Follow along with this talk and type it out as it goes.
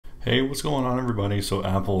Hey, what's going on everybody? So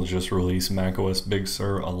Apple just released macOS Big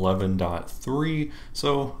Sur 11.3,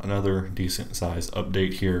 so another decent sized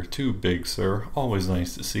update here to Big Sur. Always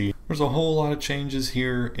nice to see. There's a whole lot of changes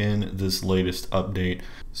here in this latest update.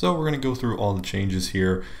 So we're going to go through all the changes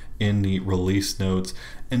here in the release notes,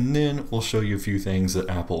 and then we'll show you a few things that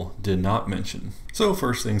Apple did not mention. So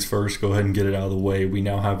first things first, go ahead and get it out of the way. We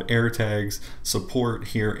now have AirTags support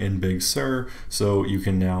here in Big Sur, so you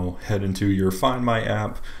can now head into your Find My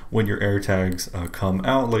app when your AirTags come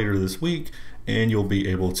out later this week, and you'll be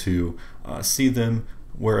able to see them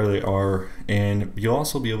where they are, and you'll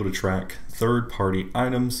also be able to track third-party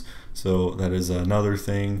items. So that is another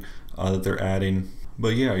thing that they're adding. But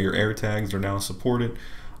yeah, your AirTags are now supported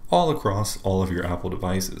all across all of your Apple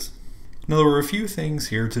devices. Now there were a few things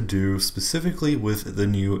here to do specifically with the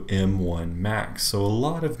new M1 Mac. So a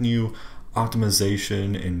lot of new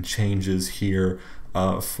optimization and changes here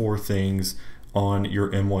for things on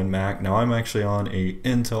your M1 Mac. Now I'm actually on a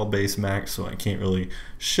Intel based Mac, so I can't really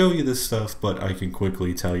show you this stuff, but I can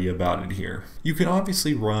quickly tell you about it here. You can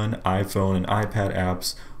obviously run iPhone and iPad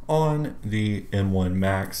apps on the M1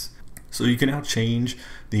 Macs. So you can now change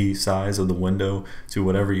the size of the window to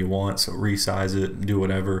whatever you want, so resize it, do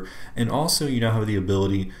whatever. And also you now have the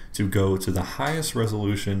ability to go to the highest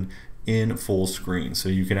resolution in full screen. So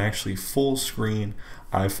you can actually full screen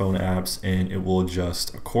iPhone apps and it will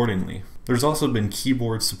adjust accordingly. There's also been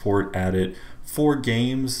keyboard support added for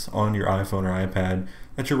games on your iPhone or iPad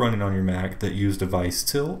that you're running on your Mac that use device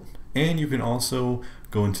tilt. And you can also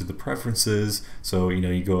go into the preferences. So,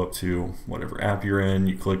 you go up to whatever app you're in,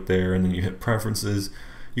 you click there, and then you hit preferences.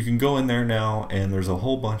 You can go in there now, and there's a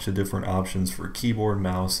whole bunch of different options for keyboard,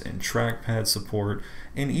 mouse, and trackpad support,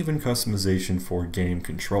 and even customization for game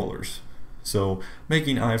controllers. So,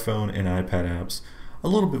 making iPhone and iPad apps a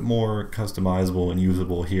little bit more customizable and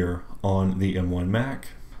usable here on the M1 Mac.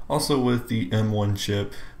 Also with the M1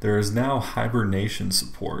 chip, there is now hibernation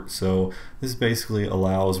support. So this basically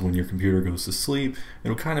allows when your computer goes to sleep,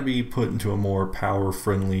 it'll kind of be put into a more power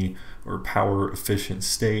friendly or power efficient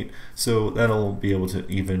state. So that'll be able to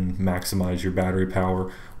even maximize your battery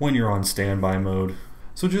power when you're on standby mode.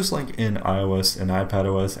 So just like in iOS and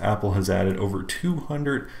iPadOS, Apple has added over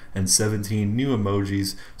 217 new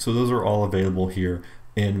emojis. So those are all available here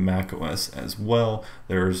in macOS as well.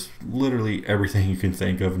 There's literally everything you can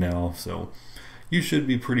think of now, so you should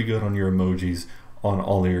be pretty good on your emojis on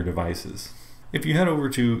all of your devices. If you head over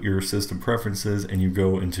to your system preferences and you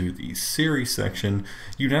go into the Siri section,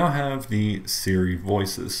 you now have the Siri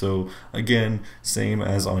voices. So again, same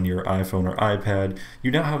as on your iPhone or iPad,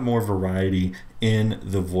 you now have more variety in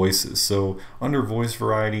the voices. So under voice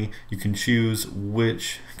variety, you can choose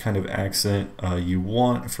which kind of accent you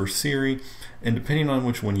want for Siri, and depending on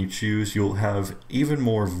which one you choose, you'll have even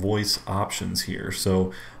more voice options here.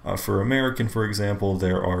 So for American, for example,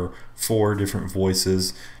 there are 4 different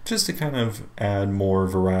voices, just to kind of add more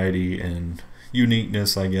variety and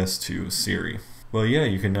uniqueness, I guess, to Siri. Well, yeah,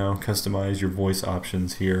 you can now customize your voice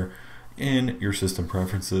options here in your system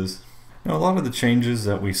preferences. Now, a lot of the changes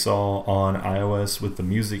that we saw on iOS with the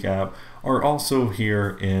Music app are also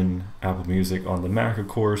here in Apple Music on the Mac, of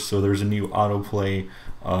course. So there's a new autoplay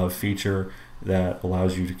feature that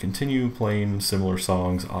allows you to continue playing similar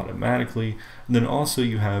songs automatically. And then also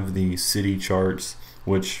you have the city charts,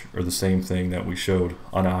 which are the same thing that we showed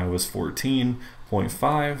on iOS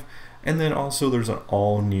 14.5. And then also there's an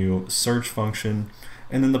all new search function.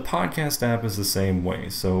 And then the podcast app is the same way.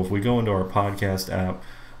 So if we go into our podcast app,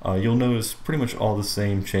 you'll notice pretty much all the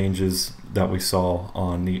same changes that we saw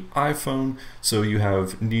on the iPhone. So you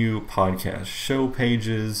have new podcast show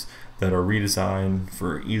pages that are redesigned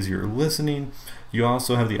for easier listening. You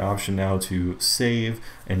also have the option now to save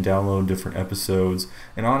and download different episodes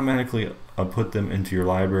and automatically put them into your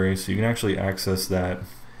library. So you can actually access that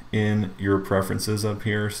in your preferences up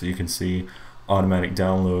here. So you can see automatic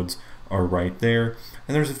downloads are right there.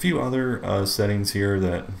 And there's a few other settings here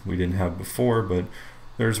that we didn't have before, but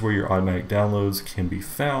there's where your automatic downloads can be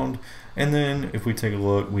found. And then if we take a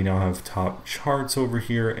look, we now have top charts over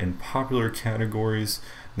here and popular categories.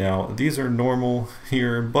 Now these are normal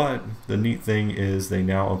here, but the neat thing is they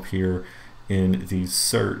now appear in the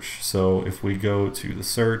search. So if we go to the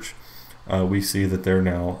search, we see that they're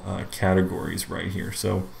now categories right here.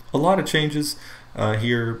 So a lot of changes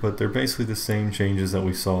here, but they're basically the same changes that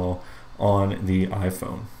we saw on the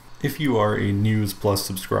iPhone. If you are a News Plus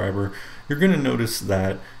subscriber, you're going to notice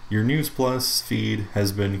that your News Plus feed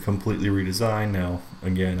has been completely redesigned. Now,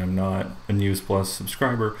 again, I'm not a News Plus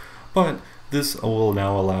subscriber, but this will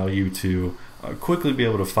now allow you to quickly be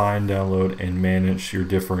able to find, download, and manage your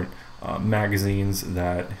different magazines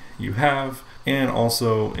that you have. And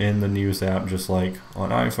also in the News app, just like on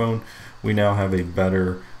iPhone, we now have a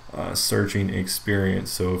better searching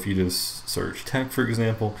experience. So if you just search tech, for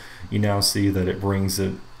example, you now see that it brings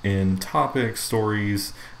it in topics,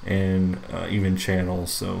 stories, and even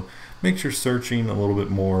channels. So makes your searching a little bit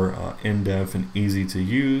more in-depth and easy to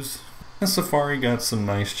use. And Safari got some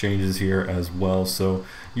nice changes here as well. So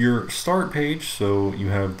your start page, so you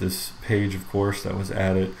have this page, of course, that was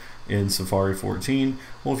added in Safari 14.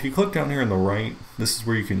 Well, if you click down here on the right, this is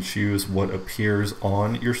where you can choose what appears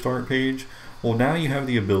on your start page. Well, now you have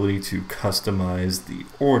the ability to customize the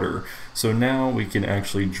order. So now we can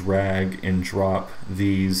actually drag and drop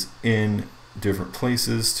these in different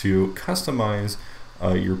places to customize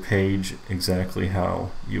your page exactly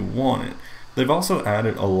how you want it. They've also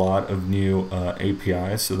added a lot of new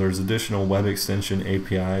APIs, so there's additional web extension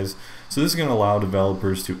APIs. So this is going to allow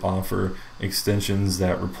developers to offer extensions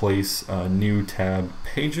that replace new tab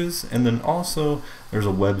pages. And then also there's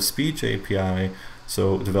a web speech API,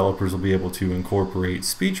 so developers will be able to incorporate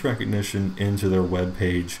speech recognition into their web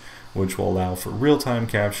page, which will allow for real-time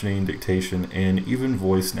captioning, dictation, and even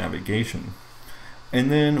voice navigation. And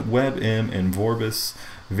then WebM and Vorbis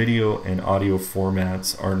video and audio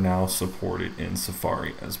formats are now supported in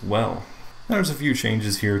Safari as well. There's a few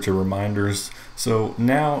changes here to reminders. So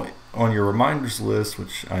now on your reminders list,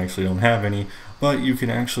 which I actually don't have any, but you can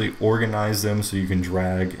actually organize them so you can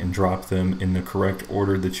drag and drop them in the correct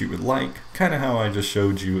order that you would like, kind of how I just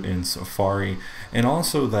showed you in Safari. And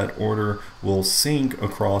also that order will sync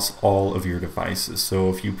across all of your devices. So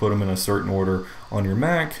if you put them in a certain order on your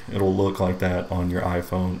Mac, it'll look like that on your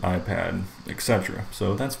iPhone, iPad, etc.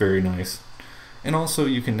 So that's very nice. And also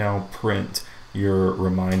you can now print your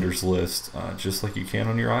reminders list just like you can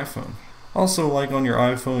on your iPhone. Also, like on your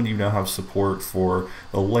iPhone, you now have support for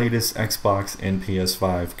the latest Xbox and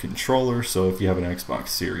PS5 controllers. So if you have an Xbox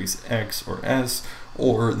Series X or S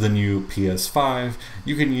or the new PS5,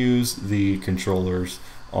 you can use the controllers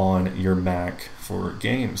on your Mac for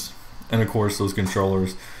games. And of course, those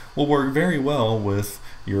controllers will work very well with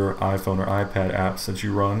your iPhone or iPad apps that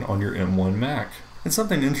you run on your M1 Mac. And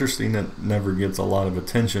something interesting that never gets a lot of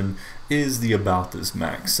attention is the About This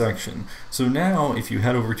Mac section. So now if you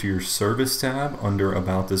head over to your Service tab under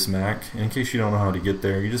About This Mac, and in case you don't know how to get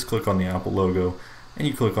there, you just click on the Apple logo and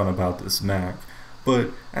you click on About This Mac.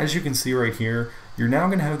 But as you can see right here, you're now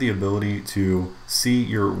going to have the ability to see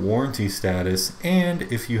your warranty status and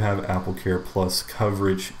if you have AppleCare Plus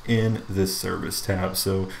coverage in this Service tab.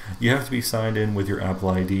 So you have to be signed in with your Apple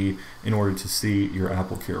ID in order to see your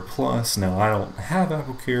AppleCare Plus. Now I don't have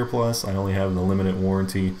AppleCare Plus, I only have the limited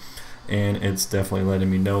warranty, and it's definitely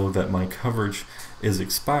letting me know that my coverage is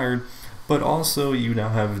expired. But also you now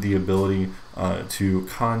have the ability to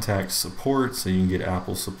contact support, so you can get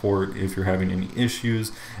Apple support if you're having any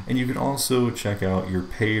issues, and you can also check out your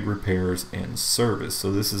paid repairs and service.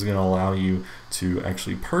 So this is going to allow you to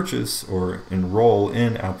actually purchase or enroll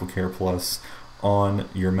in AppleCare Plus on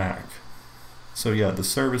your Mac. So yeah, the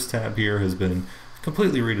Service tab here has been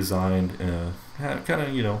completely redesigned, kind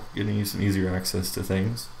of, you know, getting you some easier access to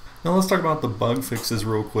things. Now let's talk about the bug fixes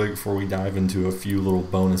real quick before we dive into a few little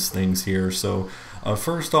bonus things here. So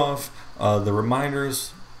first off, the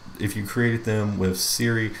reminders, if you created them with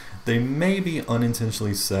Siri, they may be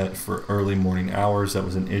unintentionally set for early morning hours. That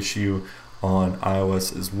was an issue on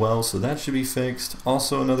iOS as well, so that should be fixed.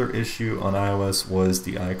 Also, another issue on iOS was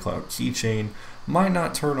the iCloud keychain might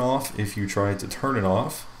not turn off if you tried to turn it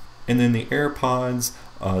off. And then the AirPods,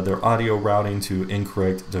 their audio routing to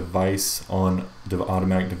incorrect device on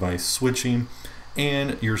automatic device switching,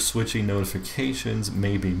 and your switching notifications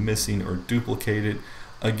may be missing or duplicated.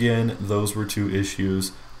 Again, those were two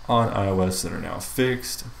issues on iOS that are now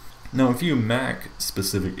fixed. Now a few Mac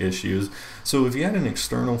specific issues. So if you had an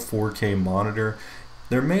external 4K monitor,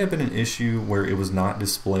 there may have been an issue where it was not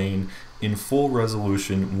displaying in full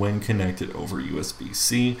resolution when connected over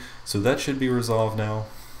USB-C. So that should be resolved now.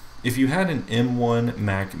 If you had an M1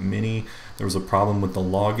 Mac Mini, there was a problem with the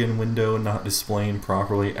login window not displaying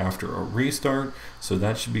properly after a restart, so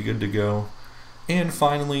that should be good to go. And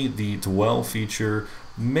finally, the dwell feature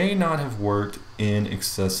may not have worked in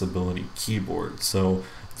Accessibility Keyboard. So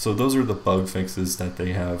those are the bug fixes that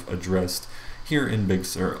they have addressed here in Big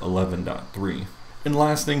Sur 11.3. And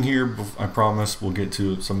last thing here, I promise we'll get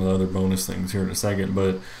to some of the other bonus things here in a second,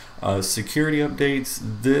 but security updates.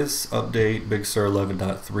 This update, Big Sur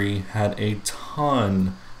 11.3, had a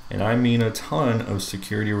ton, and I mean a ton, of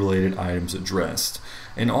security related items addressed.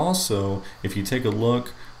 And also, if you take a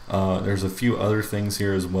look, there's a few other things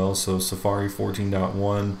here as well. So Safari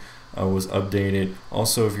 14.1 was updated.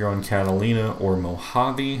 Also, if you're on Catalina or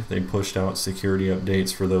Mojave, they pushed out security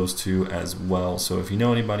updates for those two as well. So if you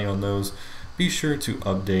know anybody on those, be sure to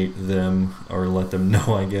update them or let them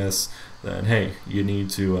know, I guess, that hey, you need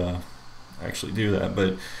to actually do that.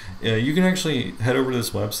 But you can actually head over to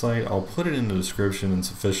this website. I'll put it in the description.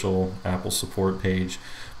 It's official Apple support page.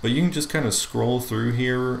 But you can just kind of scroll through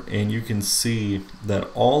here and you can see that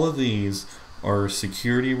all of these are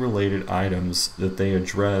security related items that they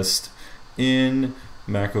addressed in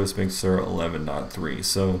macOS Big Sur 11.3.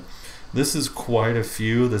 So this is quite a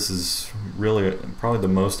few. This is really probably the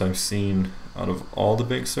most I've seen out of all the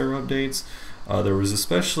Big Sur updates. There was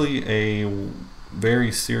especially a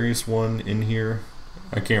very serious one in here.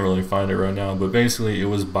 I can't really find it right now, but basically it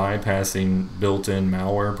was bypassing built-in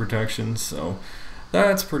malware protection. So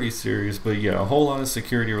that's pretty serious, but yeah, a whole lot of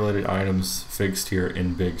security related items fixed here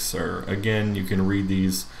in Big Sur. Again, you can read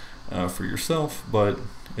these for yourself, but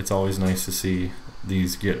it's always nice to see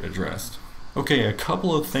these get addressed. Okay, a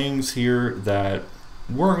couple of things here that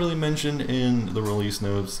weren't really mentioned in the release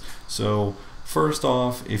notes. So first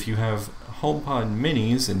off, if you have HomePod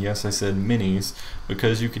minis, and yes, I said minis,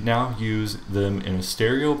 because you can now use them in a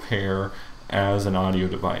stereo pair as an audio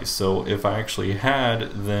device. So if I actually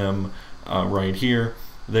had them right here,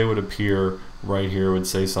 they would appear right here. It would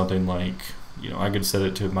say something like, you know, I could set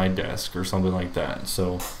it to my desk or something like that.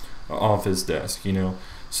 So office desk, you know.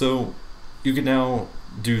 So you can now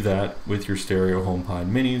do that with your stereo HomePod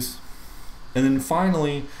minis. And then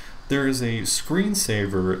finally, there is a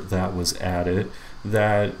screensaver that was added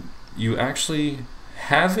that you actually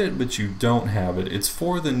have it, but you don't have it. It's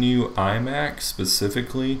for the new iMac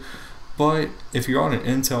specifically, but if you're on an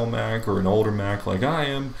Intel Mac or an older Mac like I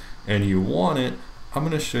am, and you want it, I'm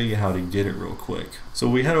going to show you how to get it real quick. So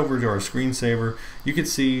we head over to our screensaver. You can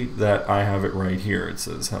see that I have it right here. It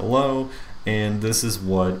says hello, and this is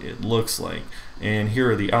what it looks like. And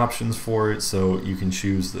here are the options for it. So you can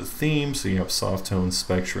choose the theme. So you have soft tone,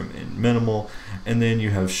 spectrum, and minimal. And then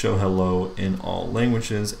you have show hello in all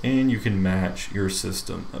languages, and you can match your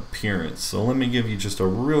system appearance. So let me give you just a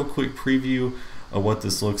real quick preview of what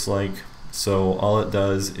this looks like. So all it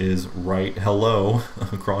does is write hello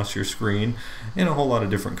across your screen in a whole lot of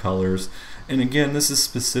different colors. And again, this is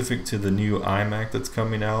specific to the new iMac that's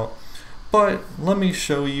coming out. But let me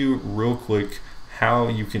show you real quick how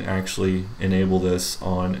you can actually enable this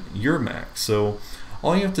on your Mac. So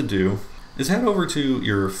all you have to do is head over to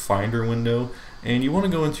your Finder window, and you want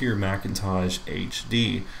to go into your Macintosh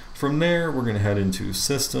HD. From there, we're going to head into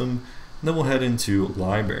System, and then we'll head into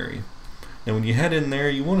Library. Now when you head in there,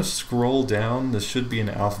 you want to scroll down. This should be in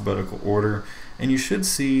alphabetical order, and you should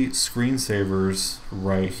see screensavers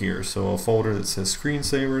right here. So a folder that says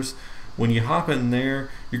screensavers. When you hop in there,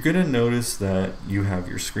 you're going to notice that you have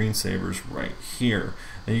your screensavers right here.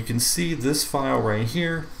 And you can see this file right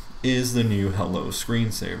here is the new Hello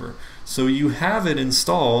screensaver. So you have it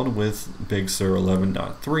installed with Big Sur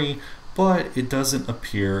 11.3, but it doesn't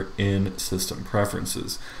appear in System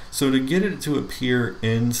Preferences. So to get it to appear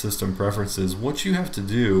in System Preferences, what you have to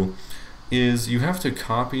do is you have to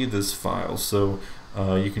copy this file. So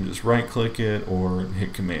you can just right click it or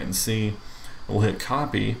hit Command C. We'll hit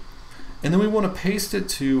copy, and then we want to paste it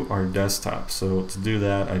to our desktop. So to do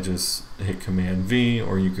that, I just hit Command V,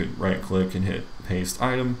 or you could right click and hit paste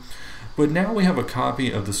item. But now we have a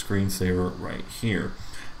copy of the screensaver right here.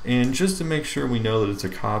 And just to make sure we know that it's a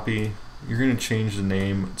copy, you're going to change the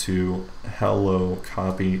name to hello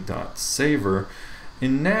copy.saver.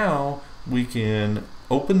 And now we can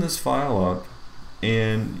open this file up,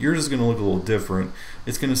 and yours is going to look a little different.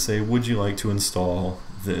 It's going to say, would you like to install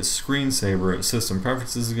this screensaver? System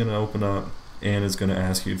Preferences is going to open up, and it's going to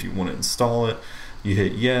ask you if you want to install it. You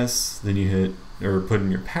hit yes, then you hit or put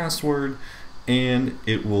in your password, and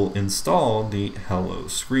it will install the Hello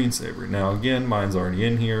screensaver. Now again, mine's already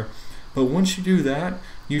in here, but once you do that,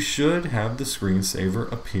 you should have the screensaver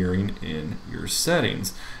appearing in your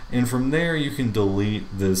settings. And from there, you can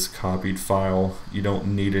delete this copied file. You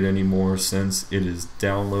don't need it anymore since it is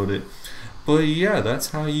downloaded. But yeah, that's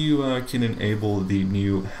how you can enable the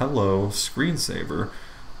new Hello screensaver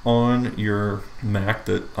on your Mac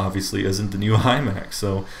that obviously isn't the new iMac.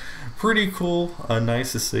 So pretty cool,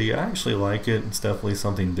 nice to see. I actually like it. It's definitely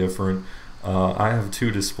something different. I have two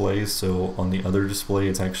displays, so on the other display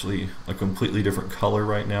it's actually a completely different color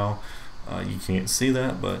right now. You can't see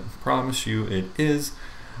that, but promise you it is.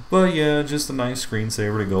 But yeah, just a nice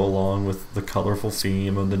screensaver to go along with the colorful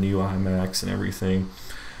theme of the new iMacs and everything.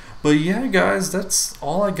 But yeah, guys, that's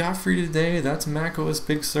all I got for you today. That's macOS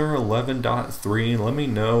Big Sur 11.3. Let me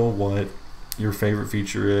know what your favorite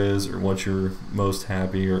feature is, or what you're most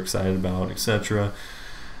happy or excited about, etc.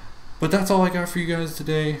 But that's all I got for you guys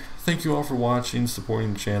today. Thank you all for watching,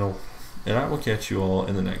 supporting the channel, and I will catch you all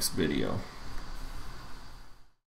in the next video.